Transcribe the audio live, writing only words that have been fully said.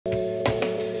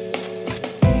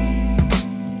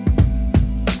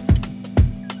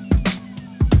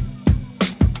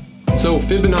So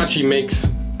Fibonacci makes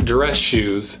dress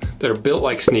shoes that are built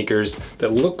like sneakers,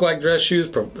 that look like dress shoes,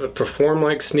 perform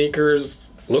like sneakers,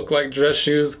 look like dress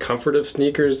shoes, comfort of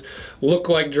sneakers, look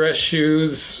like dress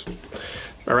shoes,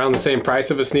 around the same price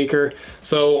of a sneaker.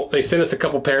 So they sent us a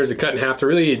couple pairs to cut in half to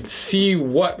really see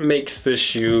what makes this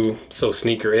shoe so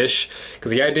sneaker-ish.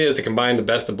 Because the idea is to combine the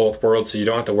best of both worlds, so you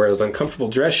don't have to wear those uncomfortable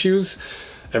dress shoes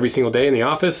every single day in the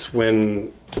office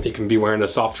when you can be wearing a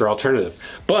softer alternative.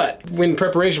 But in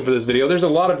preparation for this video, there's a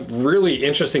lot of really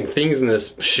interesting things in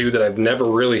this shoe that I've never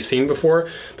really seen before.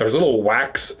 There's little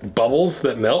wax bubbles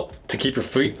that melt to keep your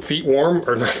feet warm,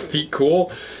 or not, feet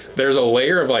cool. There's a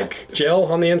layer of like gel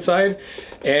on the inside,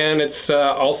 and it's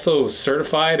also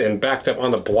certified and backed up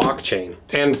on the blockchain.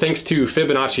 And thanks to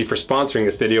Fibonacci for sponsoring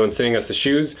this video and sending us the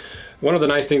shoes. One of the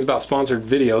nice things about sponsored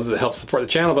videos is it helps support the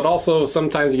channel, but also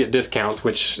sometimes you get discounts,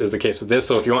 which is the case with this.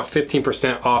 So if you want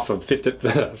 15% off of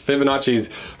Fibonacci's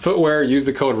footwear, use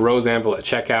the code ROSEANVIL at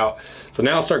checkout. So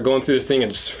now I'll start going through this thing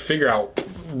and just figure out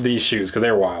these shoes, because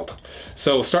they're wild.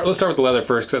 So let's start with the leather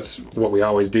first, because that's what we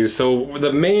always do. So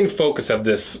the main focus of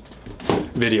this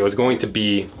video is going to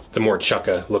be the more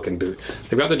chukka looking boot.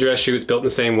 They've got the dress shoe, it's built in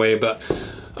the same way, but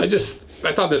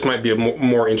I thought this might be a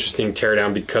more interesting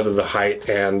teardown because of the height,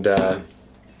 and I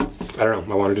don't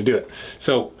know, I wanted to do it.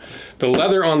 So the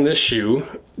leather on this shoe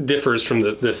differs from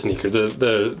this sneaker.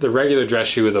 The regular dress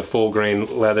shoe is a full grain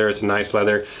leather, it's a nice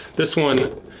leather. This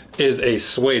one is a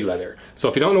suede leather. So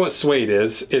if you don't know what suede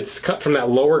is, it's cut from that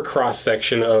lower cross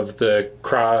section of the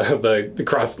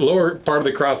lower part of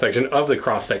the cross section of the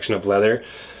cross section of leather.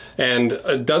 And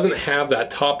it doesn't have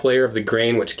that top layer of the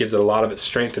grain, which gives it a lot of its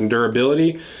strength and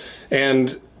durability.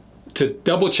 And to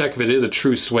double check if it is a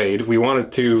true suede, we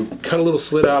wanted to cut a little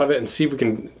slit out of it and see if we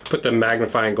can put the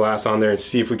magnifying glass on there and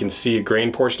see if we can see a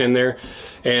grain portion in there.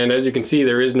 And as you can see,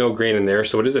 there is no grain in there,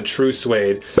 so it is a true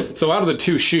suede. So out of the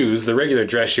two shoes, the regular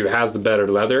dress shoe has the better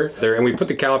leather there, and we put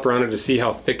the caliper on it to see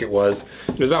how thick it was.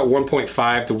 It was about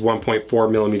 1.5 to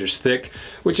 1.4 millimeters thick,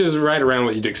 which is right around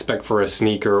what you'd expect for a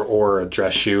sneaker or a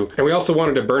dress shoe. And we also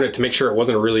wanted to burn it to make sure it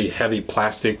wasn't a really heavy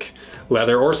plastic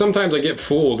leather, or sometimes I get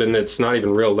fooled and it's not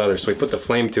even real leather, so we put the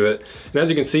flame to it. And as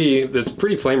you can see, it's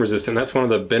pretty flame resistant. That's one of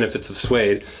the benefits of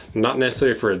suede. Not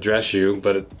necessary for a dress shoe,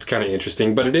 but it's kind of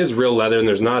interesting. But it is real leather,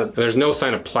 and there's no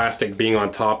sign of plastic being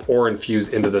on top or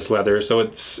infused into this leather. So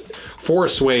it's, for a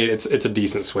suede, it's a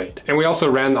decent suede. And we also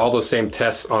ran all those same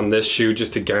tests on this shoe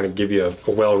just to kind of give you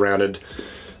a well-rounded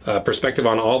perspective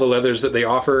on all the leathers that they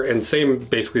offer, and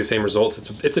basically the same results.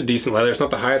 It's a decent leather. It's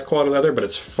not the highest quality leather, but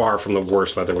it's far from the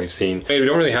worst leather we've seen. We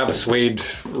don't really have a suede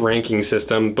ranking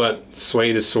system, but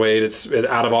suede is suede. It's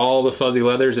out of all the fuzzy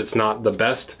leathers, it's not the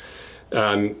best.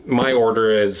 My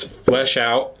order is flesh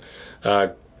out,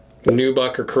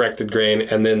 nubuck or corrected grain,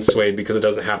 and then suede, because it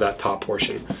doesn't have that top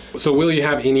portion. So will you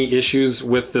have any issues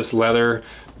with this leather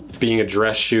being a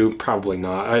dress shoe? Probably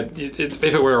not. If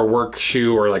it were a work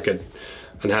shoe or like an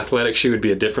athletic shoe, would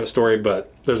be a different story,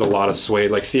 but there's a lot of suede.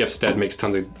 Like CF Stead makes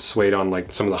tons of suede on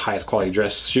like some of the highest quality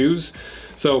dress shoes,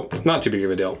 so not too big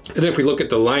of a deal. And then if we look at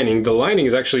the lining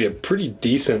is actually a pretty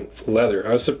decent leather.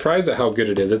 I was surprised at how good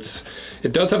it is.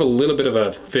 It does have a little bit of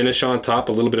a finish on top,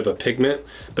 a little bit of a pigment,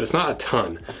 but it's not a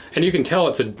ton. And you can tell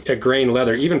it's a grain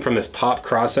leather. Even from this top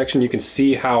cross section, you can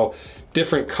see how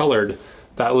different colored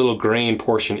that little grain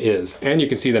portion is. And you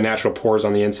can see the natural pores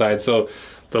on the inside. So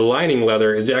the lining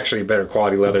leather is actually better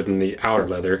quality leather than the outer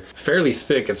leather. Fairly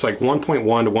thick, it's like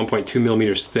 1.1 to 1.2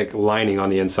 millimeters thick lining on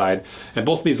the inside. And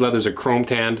both of these leathers are chrome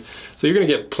tanned, so you're gonna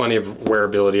get plenty of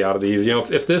wearability out of these. You know,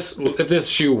 if this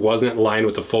shoe wasn't lined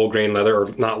with a full grain leather, or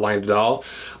not lined at all,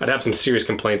 I'd have some serious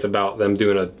complaints about them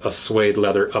doing a suede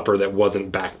leather upper that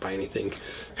wasn't backed by anything.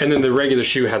 And then the regular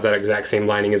shoe has that exact same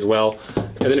lining as well.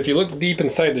 And then if you look deep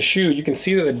inside the shoe, you can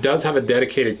see that it does have a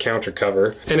dedicated counter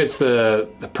cover, and it's the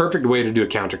perfect way to do a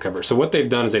counter cover. So what they've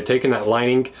done is they've taken that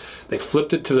lining, they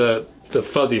flipped it to the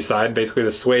fuzzy side, basically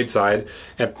the suede side,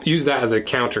 and use that as a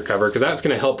counter cover, because that's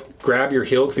going to help grab your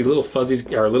heel, because these little fuzzies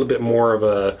are a little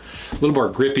more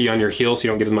grippy on your heel, so you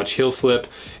don't get as much heel slip.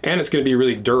 And it's going to be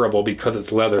really durable because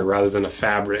it's leather rather than a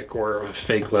fabric or a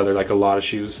fake leather like a lot of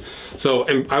shoes. So,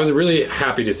 and I was really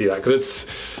happy to see that, because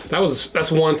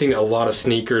that's one thing that a lot of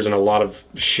sneakers and a lot of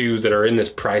shoes that are in this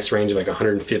price range of like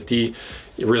 150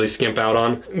 you really skimp out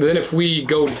on. And then if we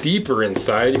go deeper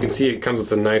inside, you can see it comes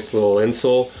with a nice little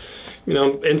insole. You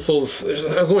know, insoles,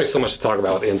 there's only so much to talk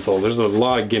about with insoles. There's a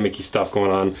lot of gimmicky stuff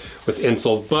going on with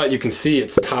insoles, but you can see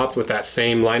it's topped with that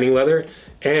same lining leather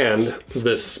and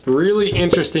this really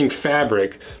interesting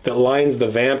fabric that lines the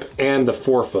vamp and the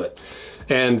forefoot.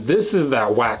 And this is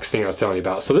that wax thing I was telling you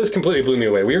about. So this completely blew me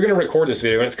away. We were gonna record this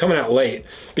video and it's coming out late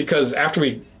because after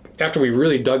we after we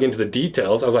really dug into the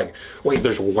details, I was like, wait,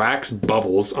 there's wax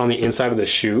bubbles on the inside of the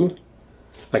shoe?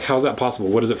 Like, how's that possible?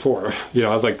 What is it for? You know,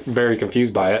 I was like very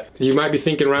confused by it. You might be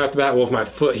thinking right off the bat, well, if my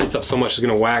foot heats up so much, it's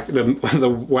gonna the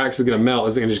wax is gonna melt.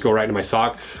 Is it gonna just go right into my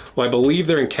sock? Well, I believe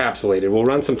they're encapsulated. We'll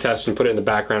run some tests and put it in the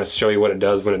background to show you what it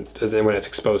does when it's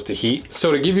exposed to heat.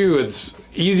 So to give you as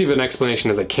easy of an explanation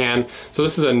as I can, so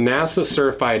this is a NASA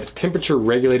certified temperature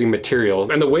regulating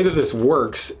material. And the way that this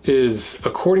works is,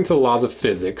 according to the laws of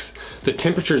physics, the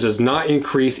temperature does not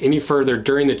increase any further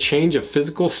during the change of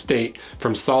physical state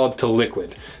from solid to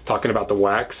liquid. Talking about the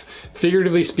wax.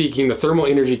 Figuratively speaking, the thermal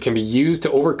energy can be used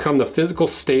to overcome the physical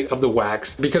state of the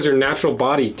wax because your natural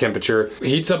body temperature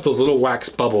heats up those little wax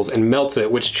bubbles and melts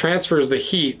it, which transfers the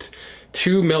heat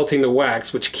to melting the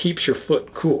wax, which keeps your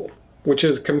foot cool. Which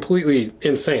is completely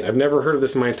insane. I've never heard of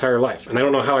this in my entire life. And I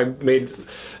don't know how I made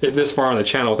it this far on the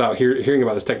channel without hearing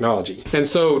about this technology. And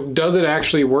so, does it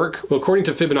actually work? Well, according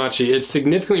to Fibonacci, it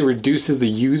significantly reduces the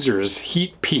user's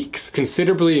heat peaks,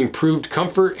 considerably improved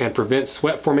comfort, and prevents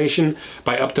sweat formation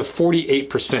by up to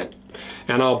 48%.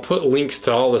 And I'll put links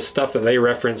to all the stuff that they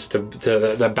reference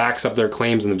that backs up their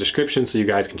claims in the description so you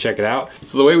guys can check it out.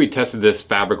 So the way we tested this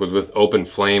fabric was with open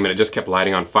flame, and it just kept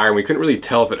lighting on fire, and we couldn't really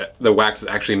tell if the wax was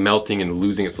actually melting and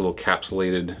losing its little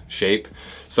capsulated shape.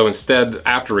 So instead,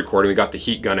 after recording, we got the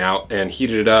heat gun out and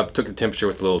heated it up, took the temperature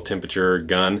with a little temperature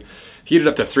gun, heated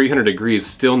up to 300 degrees,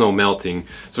 still no melting.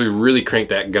 So we really cranked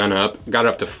that gun up, got it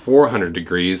up to 400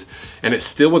 degrees, and it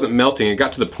still wasn't melting. It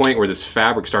got to the point where this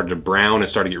fabric started to brown and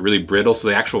started to get really brittle, so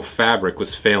the actual fabric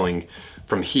was failing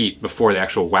from heat before the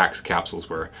actual wax capsules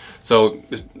were. So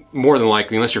it's more than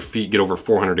likely, unless your feet get over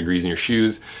 400 degrees in your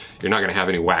shoes, you're not gonna have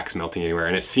any wax melting anywhere,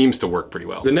 and it seems to work pretty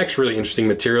well. The next really interesting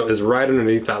material is right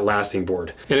underneath that lasting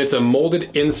board. And it's a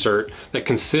molded insert that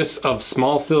consists of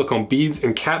small silicone beads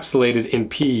encapsulated in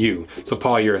PU, so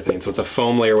polyurethane. So it's a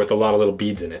foam layer with a lot of little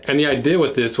beads in it. And the idea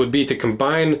with this would be to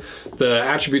combine the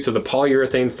attributes of the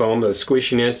polyurethane foam, the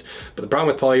squishiness, but the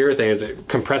problem with polyurethane is it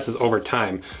compresses over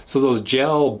time. So those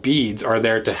gel beads are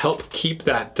there to help keep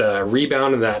that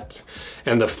rebound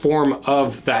and the form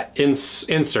of that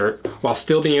insert while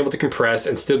still being able to compress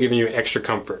and still giving you extra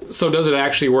comfort. So does it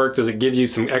actually work? Does it give you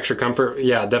some extra comfort?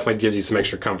 Yeah, it definitely gives you some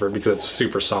extra comfort because it's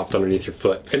super soft underneath your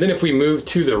foot. And then if we move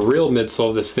to the real midsole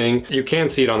of this thing, you can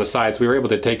see it on the sides. We were able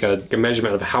to take a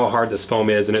measurement of how hard this foam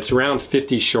is, and it's around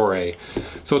 50 Shore A.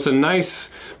 So it's a nice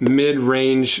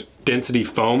mid-range density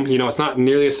foam. You know, it's not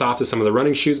nearly as soft as some of the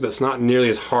running shoes, but it's not nearly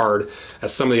as hard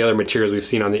as some of the other materials we've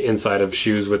seen on the inside of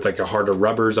shoes with like a harder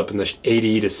rubbers up in the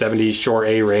 80 to 70 Shore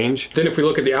A range. Then if we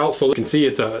look at the outsole, you can see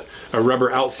it's a rubber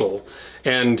outsole.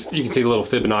 And you can see the little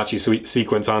Fibonacci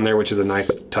sequence on there, which is a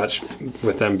nice touch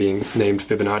with them being named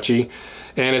Fibonacci.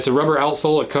 And it's a rubber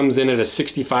outsole. It comes in at a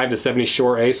 65 to 70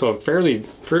 Shore A, so a fairly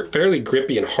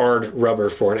grippy and hard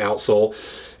rubber for an outsole.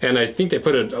 And I think they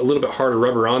put a little bit harder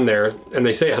rubber on there, and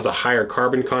they say it has a higher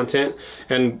carbon content.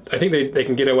 And I think they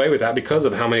can get away with that because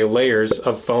of how many layers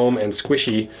of foam and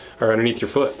squishy are underneath your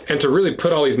foot. And to really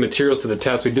put all these materials to the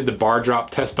test, we did the bar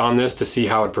drop test on this to see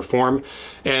how it performed.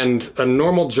 And a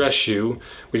normal dress shoe,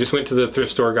 we just went to the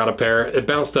thrift store, got a pair. It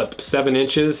bounced up 7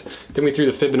 inches. Then we threw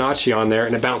the Fibonacci on there,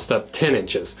 and it bounced up 10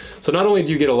 inches. So not only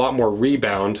do you get a lot more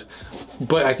rebound,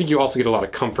 but I think you also get a lot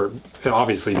of comfort. And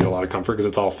obviously you get a lot of comfort because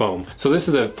it's all foam. So this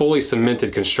is a fully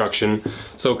cemented construction.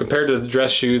 So compared to the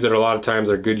dress shoes that a lot of times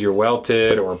are Goodyear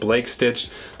welted or Blake stitched,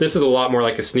 this is a lot more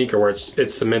like a sneaker where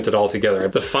it's cemented all together.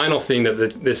 The final thing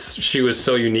that this shoe is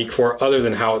so unique for, other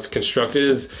than how it's constructed,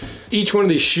 is each one of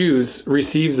these shoes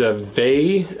receives a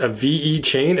VE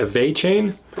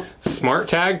chain, smart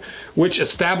tag, which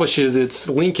establishes its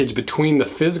linkage between the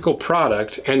physical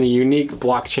product and the unique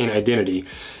blockchain identity.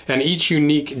 And each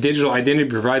unique digital identity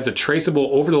provides a traceable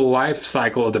over the life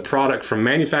cycle of the product from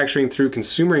manufacturing through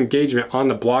consumer engagement on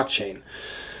the blockchain.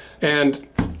 And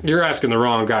you're asking the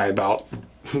wrong guy about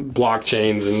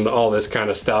blockchains and all this kind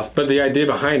of stuff, but the idea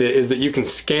behind it is that you can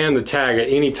scan the tag at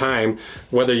any time,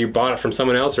 whether you bought it from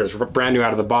someone else or it's brand new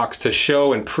out of the box, to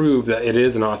show and prove that it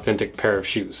is an authentic pair of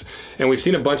shoes. And we've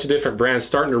seen a bunch of different brands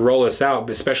starting to roll this out,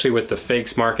 especially with the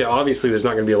fakes market. Obviously there's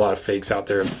not going to be a lot of fakes out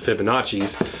there,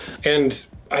 Fibonacci's, and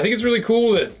I think it's really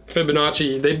cool that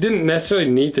Fibonacci, they didn't necessarily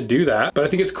need to do that, but I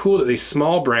think it's cool that these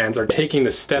small brands are taking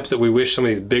the steps that we wish some of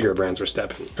these bigger brands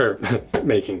were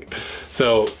making.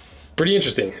 So pretty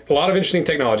interesting. A lot of interesting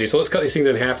technology. So let's cut these things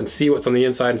in half and see what's on the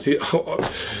inside and see.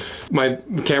 My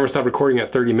camera stopped recording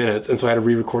at 30 minutes, and so I had to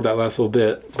re-record that last little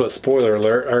bit. But spoiler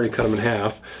alert, I already cut them in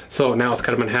half. So now let's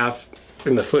cut them in half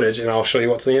in the footage, and I'll show you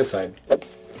what's on the inside.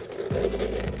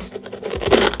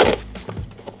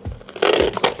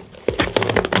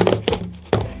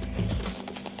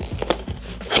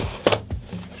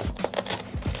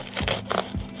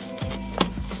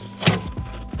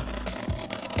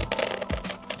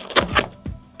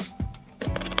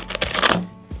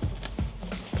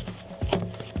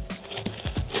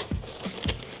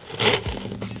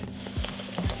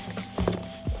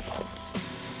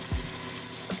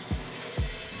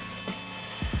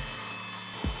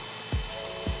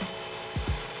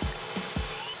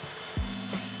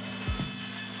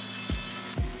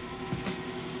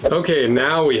 Okay,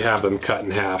 now we have them cut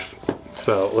in half.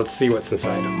 So let's see what's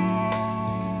inside.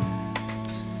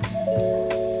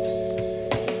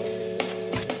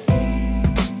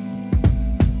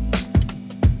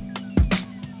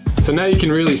 So now you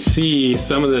can really see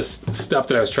some of this stuff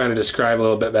that I was trying to describe a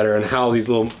little bit better, and how these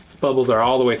little bubbles are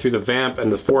all the way through the vamp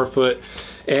and the forefoot,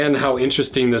 and how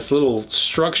interesting this little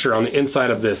structure on the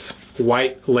inside of this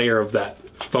white layer of that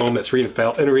foam that's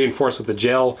reinforced with the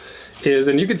gel is.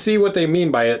 And you can see what they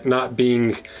mean by it not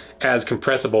being as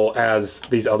compressible as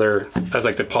these other, as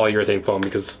like the polyurethane foam,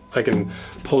 because I can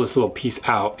pull this little piece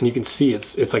out and you can see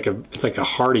it's like a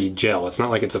hardy gel. It's not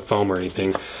like it's a foam or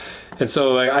anything. And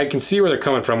so I can see where they're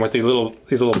coming from with the little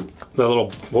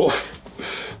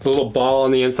ball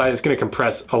on the inside. It's going to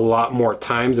compress a lot more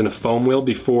times than a foam will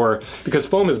because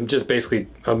foam is just basically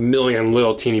a million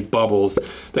little teeny bubbles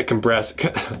that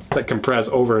compress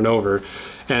over and over.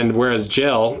 And whereas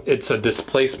gel, it's a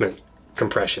displacement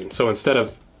compression. So instead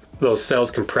of those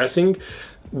cells compressing,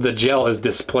 the gel is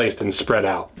displaced and spread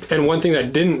out. And one thing that I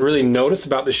didn't really notice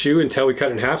about the shoe until we cut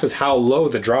it in half is how low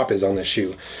the drop is on the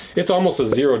shoe. It's almost a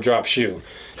 0 drop shoe.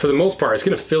 For the most part, it's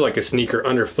gonna feel like a sneaker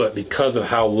underfoot because of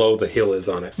how low the heel is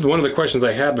on it. One of the questions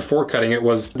I had before cutting it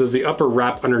was, does the upper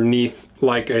wrap underneath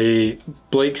like a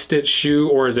Blake stitch shoe,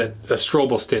 or is it a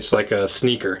Strobel stitch like a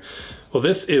sneaker? Well,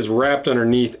 this is wrapped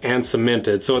underneath and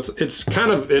cemented, so it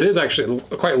is actually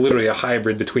quite literally a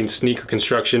hybrid between sneaker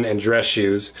construction and dress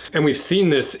shoes. And we've seen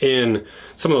this in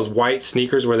some of those white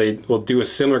sneakers where they will do a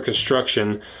similar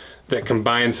construction that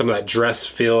combines some of that dress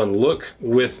feel and look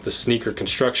with the sneaker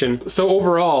construction. So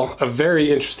overall, a very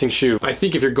interesting shoe. I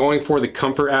think if you're going for the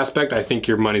comfort aspect, I think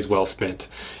your money's well spent.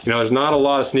 You know, there's not a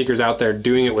lot of sneakers out there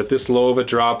doing it with this low of a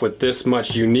drop, with this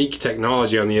much unique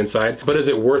technology on the inside, but is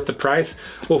it worth the price?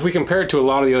 Well, if we compare it to a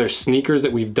lot of the other sneakers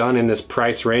that we've done in this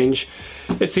price range,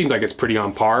 it seems like it's pretty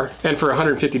on par. And for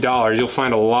 $150, you'll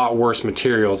find a lot worse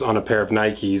materials on a pair of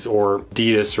Nikes or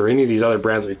Adidas or any of these other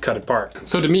brands that we've cut apart.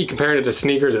 So to me, comparing it to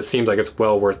sneakers, it seems like it's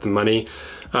well worth the money.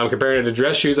 Comparing it to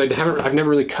dress shoes, I've never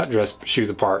really cut dress shoes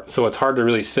apart, so it's hard to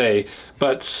really say.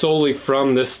 But solely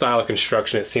from this style of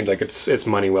construction, it seems like it's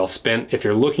money well spent. If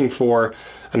you're looking for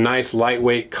a nice,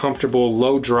 lightweight, comfortable,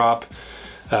 low drop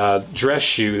dress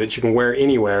shoe that you can wear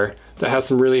anywhere, that has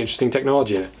some really interesting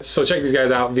technology in it. So check these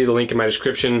guys out via the link in my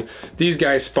description. These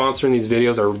guys sponsoring these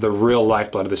videos are the real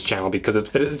lifeblood of this channel, because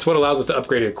it's what allows us to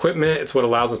upgrade equipment. It's what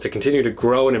allows us to continue to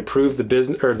grow and improve the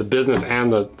business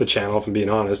and the channel, if I'm being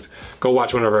honest. Go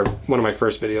watch one of my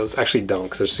first videos. Actually don't,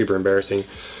 because they're super embarrassing.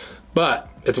 But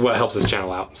it's what helps this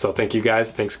channel out. So thank you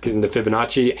guys. Thanks again to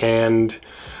Fibonacci, and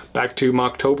back to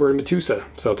Mocktober and Metusa.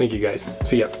 So thank you guys.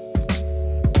 See ya.